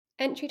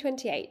Entry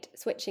 28,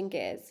 switching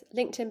gears,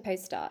 LinkedIn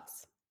post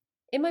starts.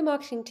 In my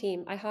marketing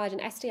team, I hired an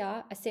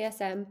SDR, a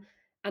CSM,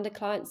 and a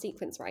client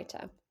sequence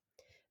writer.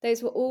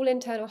 Those were all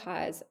internal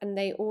hires, and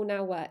they all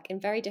now work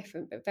in very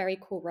different but very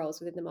cool roles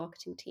within the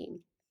marketing team.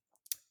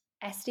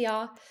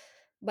 SDR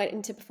went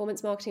into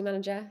performance marketing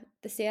manager,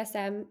 the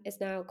CSM is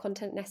now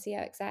content and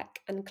SEO exec,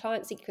 and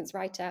client sequence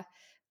writer,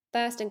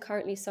 first and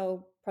currently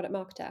sole product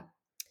marketer.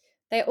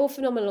 They are all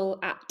phenomenal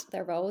at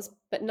their roles,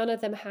 but none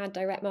of them had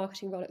direct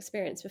marketing role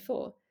experience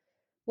before.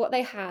 What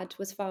they had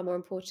was far more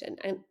important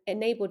and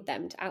enabled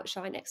them to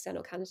outshine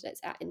external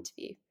candidates at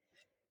interview.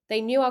 They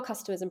knew our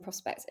customers and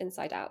prospects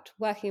inside out,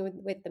 working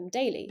with them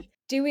daily.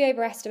 Do we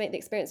overestimate the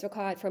experience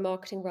required for a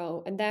marketing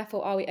role, and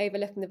therefore are we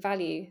overlooking the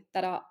value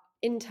that our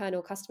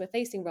internal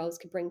customer-facing roles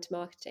could bring to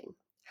marketing?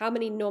 How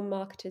many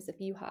non-marketers have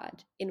you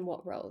hired? In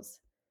what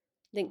roles?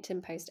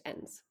 LinkedIn post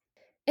ends.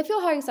 If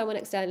you're hiring someone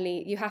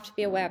externally, you have to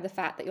be aware of the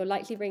fact that you're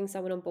likely bringing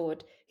someone on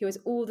board who has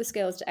all the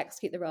skills to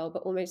execute the role,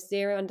 but almost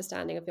zero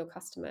understanding of your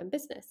customer and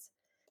business.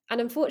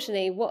 And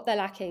unfortunately, what they're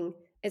lacking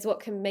is what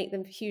can make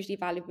them hugely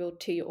valuable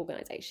to your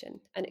organization.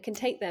 And it can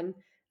take them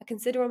a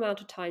considerable amount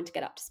of time to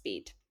get up to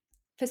speed.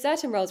 For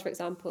certain roles, for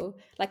example,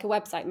 like a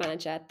website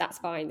manager, that's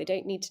fine. They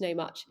don't need to know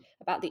much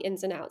about the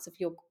ins and outs of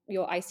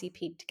your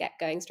ICP to get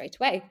going straight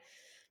away.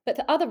 But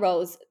for other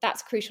roles,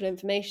 that's crucial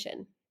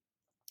information.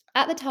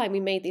 At the time we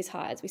made these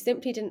hires, we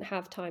simply didn't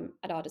have time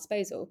at our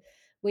disposal.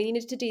 We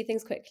needed to do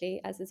things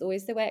quickly, as is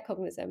always the way at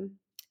Cognism.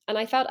 And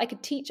I felt I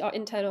could teach our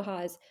internal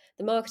hires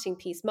the marketing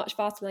piece much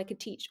faster than I could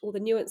teach all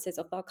the nuances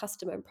of our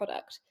customer and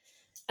product.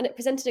 And it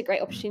presented a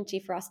great opportunity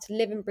for us to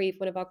live and breathe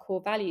one of our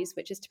core values,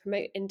 which is to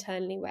promote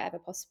internally wherever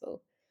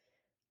possible.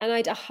 And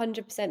I'd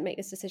 100% make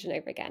this decision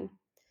over again.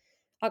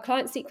 Our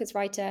client sequence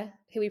writer,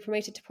 who we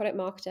promoted to product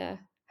marketer,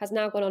 has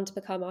now gone on to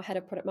become our head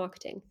of product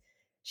marketing.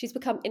 She's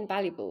become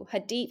invaluable. Her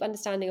deep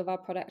understanding of our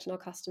product and our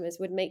customers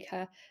would make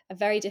her a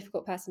very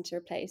difficult person to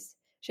replace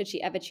should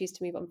she ever choose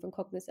to move on from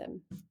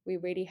Cognism. We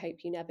really hope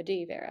you never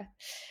do, Vera.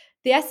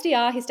 The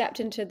SDR who stepped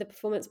into the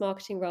performance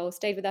marketing role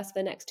stayed with us for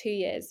the next 2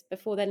 years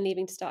before then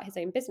leaving to start his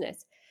own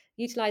business,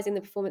 utilising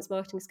the performance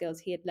marketing skills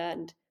he had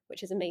learned,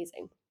 which is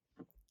amazing.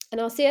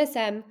 And our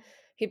CSM,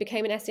 who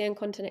became an SEO and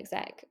content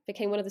exec,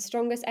 became one of the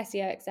strongest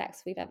SEO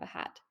execs we've ever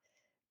had.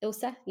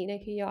 Ilse, you know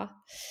who you are.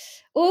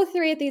 All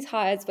three of these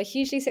hires were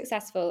hugely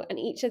successful, and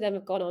each of them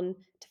have gone on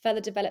to further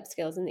develop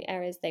skills in the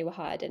areas they were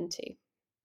hired into.